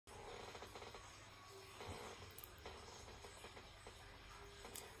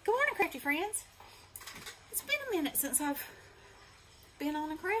friends. It's been a minute since I've been on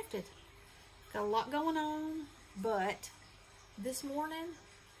and crafted. Got a lot going on, but this morning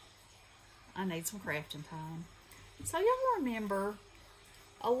I need some crafting time. So y'all remember,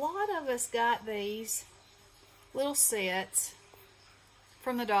 a lot of us got these little sets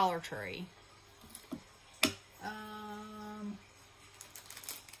from the Dollar Tree.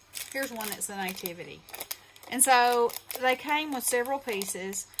 Here's one that's a nativity. And so they came with several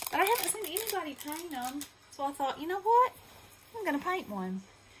pieces, but I haven't seen anybody paint them. So I thought, you know what? I'm going to paint one.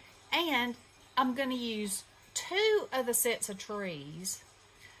 And I'm going to use 2 of the sets of trees.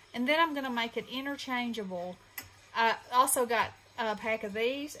 And then I'm going to make it interchangeable. I also got a pack of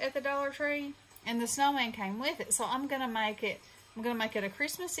these at the Dollar Tree, and the snowman came with it. So I'm going to make it a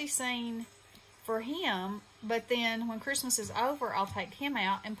Christmassy scene for him, but then when Christmas is over, I'll take him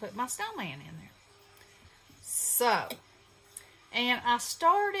out and put my snowman in there. So, and I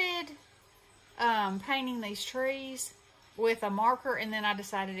started painting these trees with a marker, and then I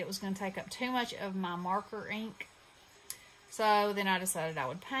decided it was going to take up too much of my marker ink. So then I decided I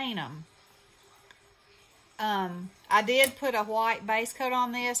would paint them. I did put a white base coat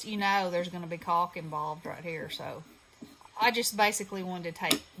on this. You know there's going to be caulk involved right here, so I just basically wanted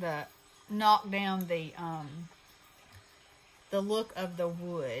to knock down the look of the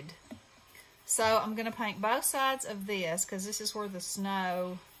wood. So I'm going to paint both sides of this, because this is where the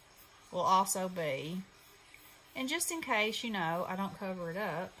snow will also be. And just in case, you know, I don't cover it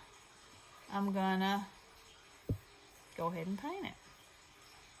up, I'm going to go ahead and paint it.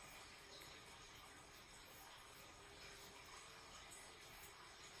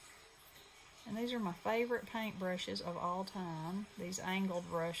 And these are my favorite paint brushes of all time, these angled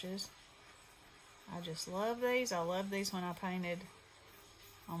brushes. I just love these. I love these when I painted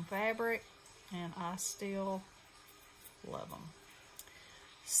on fabric, and I still love them.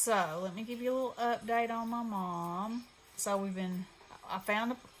 So let me give you a little update on my mom. So we thought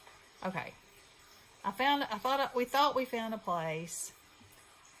we found a place,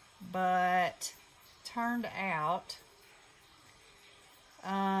 but turned out,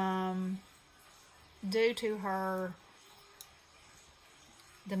 due to her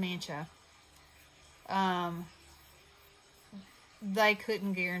dementia, they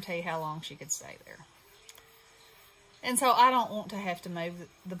couldn't guarantee how long she could stay there. And so I don't want to have to move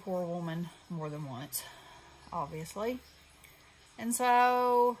the poor woman more than once, obviously. And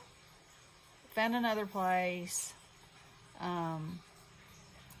so found another place. Now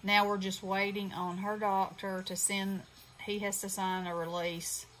we're just waiting on her doctor to send, he has to sign a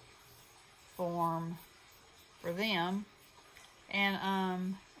release form for them.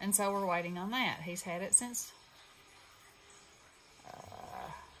 And so we're waiting on that. He's had it since,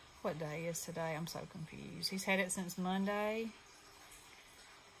 what day is today? I'm so confused. He's had it since Monday.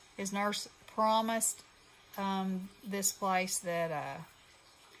 His nurse promised this place that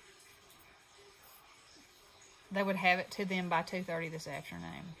they would have it to them by 2:30 this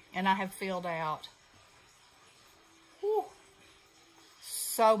afternoon. And I have filled out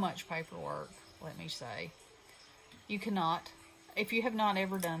so much paperwork, let me say. You cannot, if you have not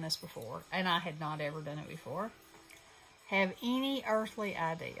ever done this before, and I had not ever done it before, have any earthly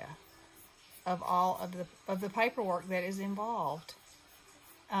idea of all of the paperwork that is involved.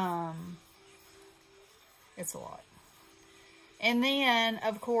 It's a lot. And then,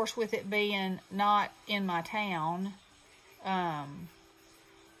 of course, with it being not in my town,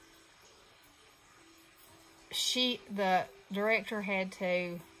 the director had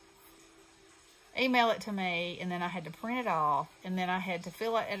to email it to me, and then I had to print it off, and then I had to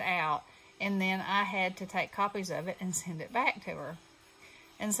fill it out, and then I had to take copies of it and send it back to her.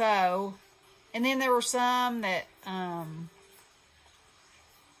 And so, and then there were some that I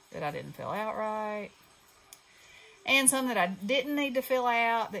didn't fill out right. And some that I didn't need to fill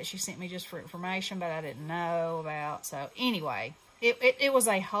out that she sent me just for information, but I didn't know about. So anyway, it was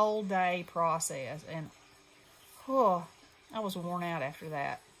a whole day process, and I was worn out after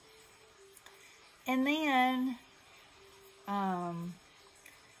that. And then,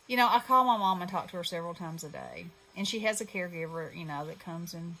 you know, I call my mom and talk to her several times a day. And she has a caregiver, you know, that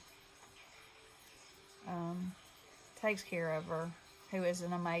comes and takes care of her, who is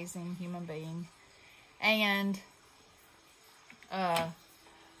an amazing human being. And, but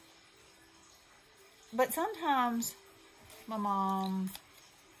sometimes my mom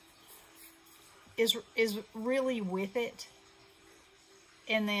is really with it,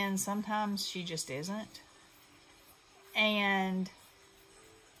 and then sometimes she just isn't. And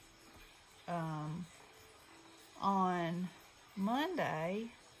on Monday,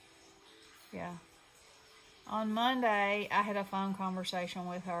 On Monday, I had a phone conversation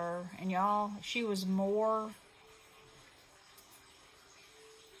with her, and y'all, she was more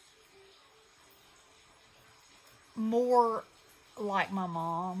like my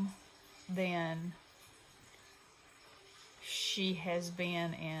mom than she has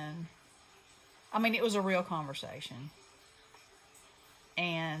been in. I mean, it was a real conversation.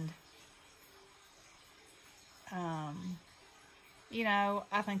 And, you know,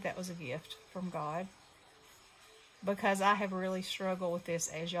 I think that was a gift from God. Because I have really struggled with this,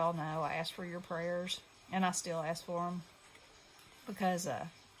 as y'all know. I asked for your prayers, and I still ask for them. Because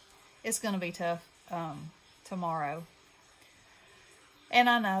it's going to be tough tomorrow. And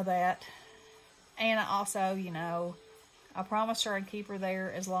I know that. And I also, you know, I promised her I'd keep her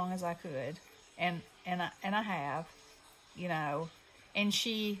there as long as I could. And I have, you know. And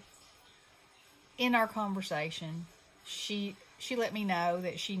she, in our conversation, she let me know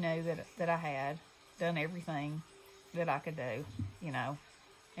that she knew that I had done everything that I could do, you know,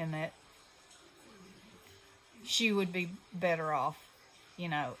 and that she would be better off, you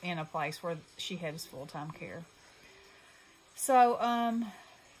know, in a place where she had his full-time care. So,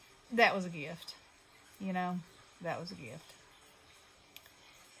 that was a gift, you know, that was a gift.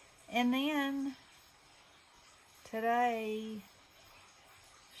 And then today,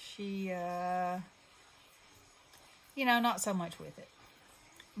 she, you know, not so much with it.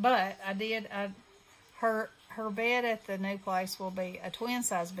 But her bed at the new place will be a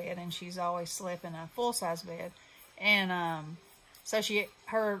twin-size bed, and she's always slept in a full-size bed. And so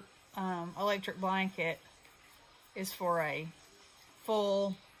her electric blanket is for a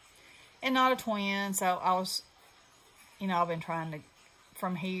full and not a twin. So I was, you know, I've been trying to,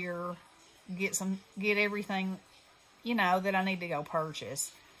 from here, get everything, you know, that I need to go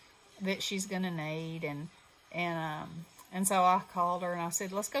purchase that she's gonna need. And so I called her and I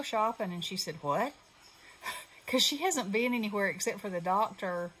said, let's go shopping. And she said, what? Because she hasn't been anywhere except for the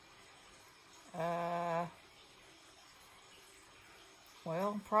doctor, well,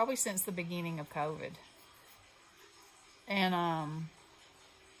 probably since the beginning of COVID. And I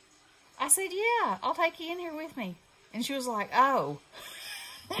said, yeah, I'll take you in here with me. And she was like, oh.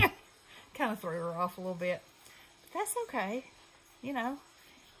 Kind of threw her off a little bit. But that's okay, you know.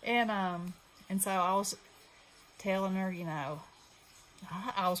 And so I was telling her, you know,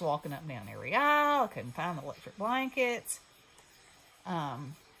 I was walking up and down every aisle. I couldn't find the electric blankets.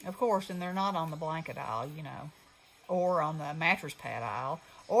 Of course, and they're not on the blanket aisle, you know, or on the mattress pad aisle,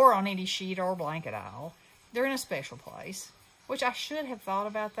 or on any sheet or blanket aisle. They're in a special place, which I should have thought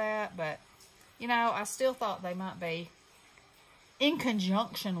about that, but, you know, I still thought they might be in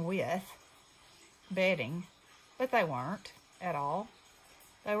conjunction with bedding, but they weren't at all.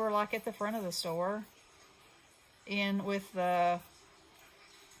 They were like at the front of the store, in with the,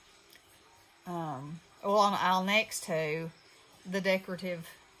 well, on the aisle next to the decorative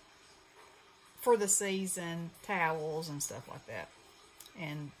for the season towels and stuff like that,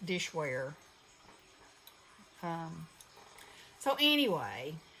 and dishware. So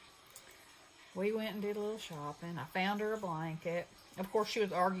anyway, we went and did a little shopping. I found her a blanket. Of course, she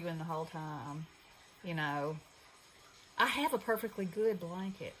was arguing the whole time. You know, I have a perfectly good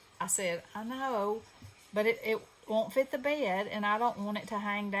blanket. I said, I know, but it won't fit the bed, and I don't want it to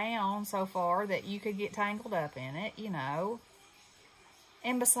hang down so far that you could get tangled up in it, you know.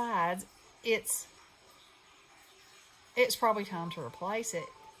 And besides, it's probably time to replace it,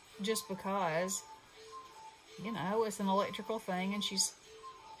 just because, you know, it's an electrical thing, and she's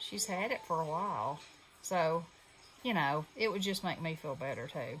had it for a while. So, you know, it would just make me feel better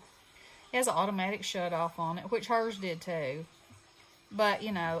too. It has an automatic shut off on it, which hers did too. But,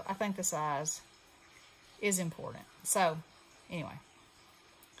 you know, I think the size is important. So, anyway,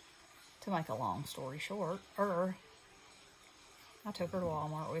 to make a long story short, I took her to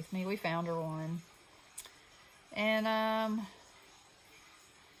Walmart with me. We found her one. And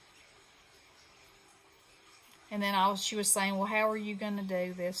then she was saying, well, how are you going to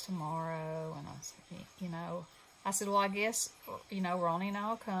do this tomorrow? And I said, you know, I said, well, I guess, you know, Ronnie and I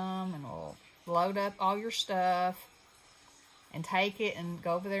will come and we'll load up all your stuff and take it and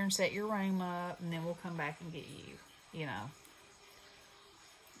go over there and set your room up, and then we'll come back and get you, you know.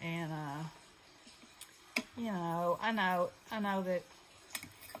 And, you know, I know that,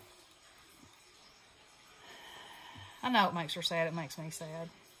 I know it makes her sad. It makes me sad,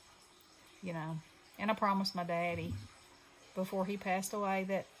 you know. And I promised my daddy before he passed away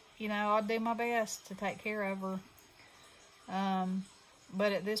that, you know, I'd do my best to take care of her.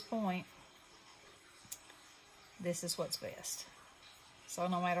 But at this point, this is what's best. So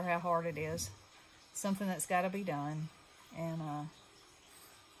no matter how hard it is, something that's got to be done. And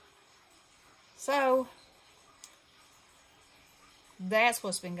so That's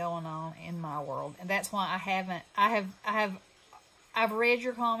what's been going on in my world, and that's why I've read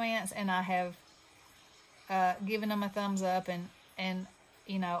your comments, and I have given them a thumbs up and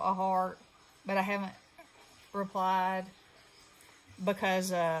you know, a heart, but I haven't replied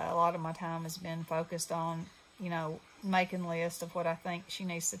because a lot of my time has been focused on, you know, making lists of what I think she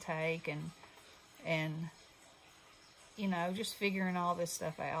needs to take, and you know, just figuring all this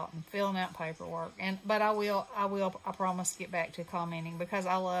stuff out and filling out paperwork. But I promise to get back to commenting, because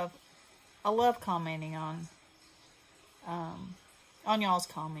I love commenting on y'all's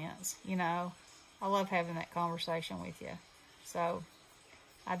comments. You know, I love having that conversation with you. So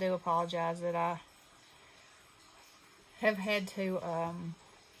I do apologize that I have had to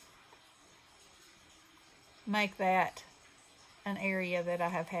make that an area that I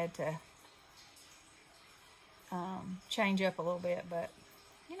have had to change up a little bit, but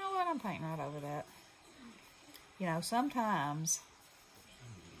you know what, I'm painting right over that. You know, sometimes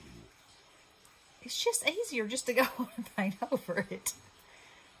it's just easier just to go and paint over it,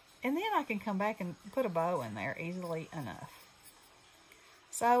 and then I can come back and put a bow in there easily enough.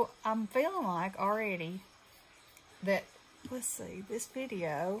 So I'm feeling like already that, let's see, this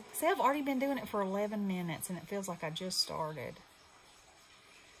video, see, I've already been doing it for 11 minutes and it feels like I just started.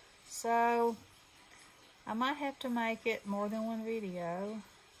 So I might have to make it more than one video,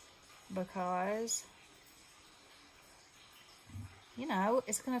 because, you know,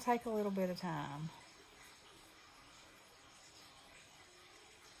 it's going to take a little bit of time.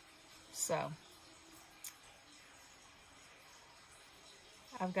 So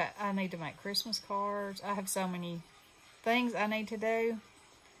I need to make Christmas cards. I have so many things I need to do,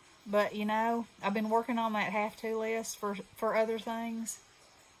 but you know, I've been working on that have-to list for other things,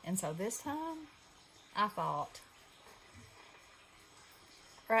 and so this time I thought,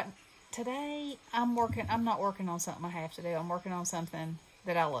 right, today I'm not working on something I have to do. I'm working on something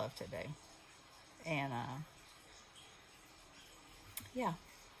that I love to do. And yeah,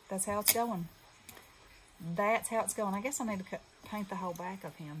 that's how it's going. That's how it's going. I guess I need to paint the whole back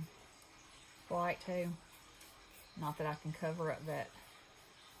of him white too. Not that I can cover up that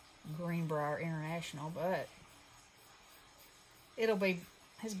Greenbrier International, but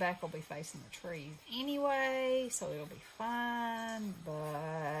his back will be facing the tree anyway, so it'll be fine.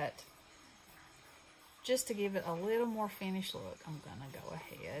 But just to give it a little more finished look, I'm gonna go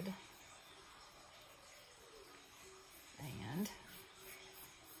ahead and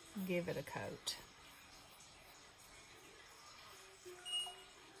give it a coat.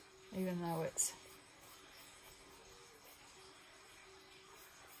 Even though it's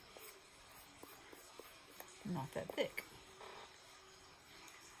not that thick.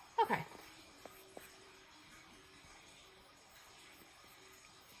 Okay.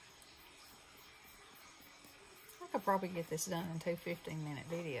 I could probably get this done in 2 15-minute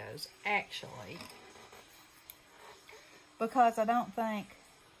videos, actually. Because I don't think...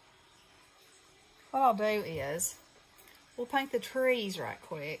 What I'll do is, we'll paint the trees right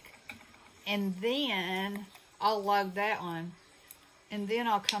quick, and then I'll load that one, and then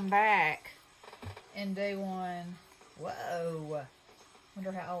I'll come back and do one. Whoa.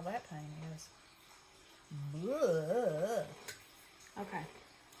 Wonder how old that paint is. Blah. Okay.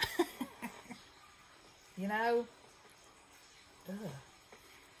 You know,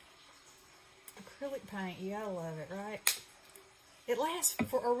 acrylic paint, you gotta love it, right? It lasts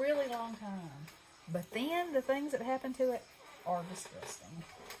for a really long time. But then the things that happen to it are disgusting.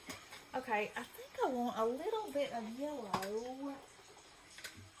 Okay, I think I want a little bit of yellow.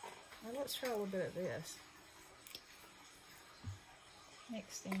 Well, let's try a little bit of this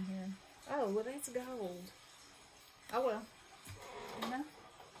mixed in here. Oh, well, that's gold. Oh, well. You know?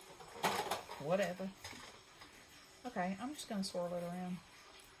 Whatever. Okay, I'm just going to swirl it around.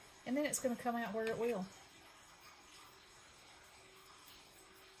 And then it's going to come out where it will.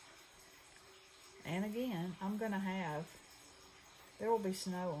 And again, I'm going to have... There will be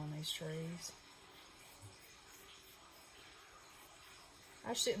snow on these trees.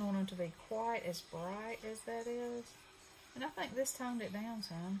 I just didn't want them to be quite as bright as that is. And I think this toned it down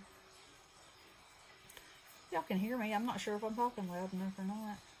some. Y'all can hear me. I'm not sure if I'm talking loud enough or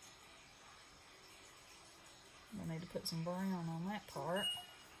not. I need to put some brown on that part.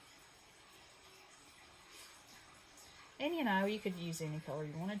 And you know, you could use any color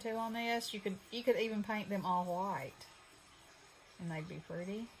you wanted to on this. You could even paint them all white, and they'd be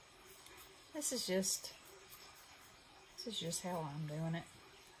pretty. This is just how I'm doing it.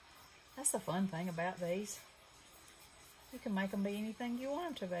 That's the fun thing about these. You can make them be anything you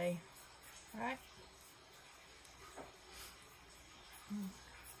want them to be, right?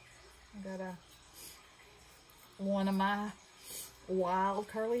 I got one of my wild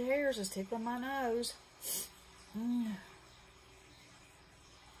curly hairs is tickling my nose.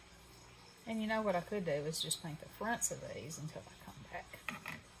 And you know what I could do is just paint the fronts of these until I come back.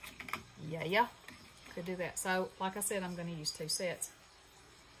 Yeah. Could do that. So, like I said, I'm going to use 2 sets.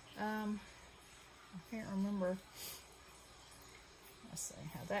 I can't remember. Let's see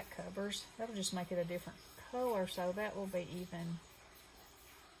how that covers. That'll just make it a different color, so that will be even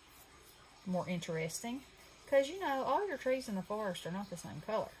more interesting. Because, you know, all your trees in the forest are not the same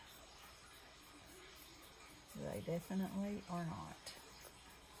color. They definitely are not.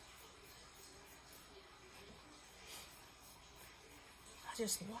 I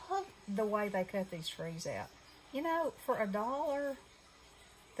just love the way they cut these trees out. You know, for $1,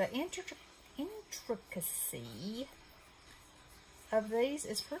 the intricacy of these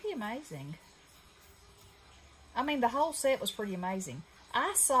is pretty amazing. I mean, the whole set was pretty amazing.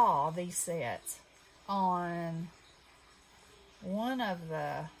 I saw these sets on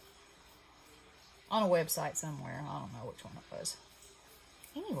on a website somewhere. I don't know which one it was.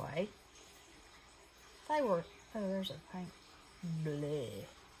 Anyway, they were, oh, there's a paint. Bleh.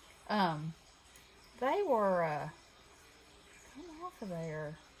 They were, come off of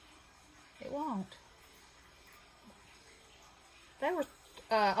there. It won't. They were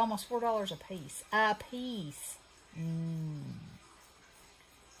almost $4 a piece.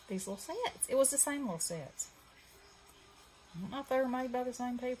 These little sets. It was the same little sets. I don't know if they were made by the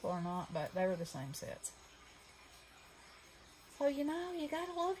same people or not, but they were the same sets. So, you know, you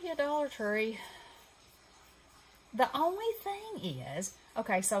gotta love your Dollar Tree. The only thing is,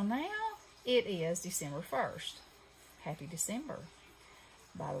 okay, so now it is December 1st. Happy December,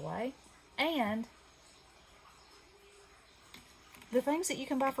 by the way. And the things that you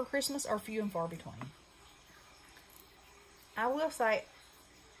can buy for Christmas are few and far between. I will say,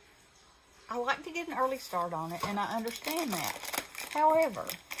 I like to get an early start on it, and I understand that. However,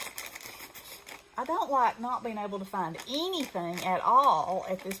 I don't like not being able to find anything at all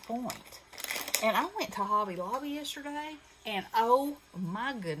at this point. And I went to Hobby Lobby yesterday, and oh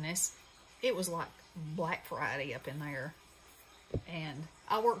my goodness, it was like Black Friday up in there. And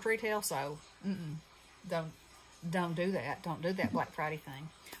I worked retail, so don't do that. Don't do that Black Friday thing.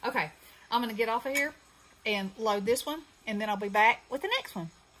 Okay, I'm going to get off of here and load this one, and then I'll be back with the next one.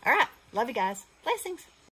 All right, love you guys. Blessings.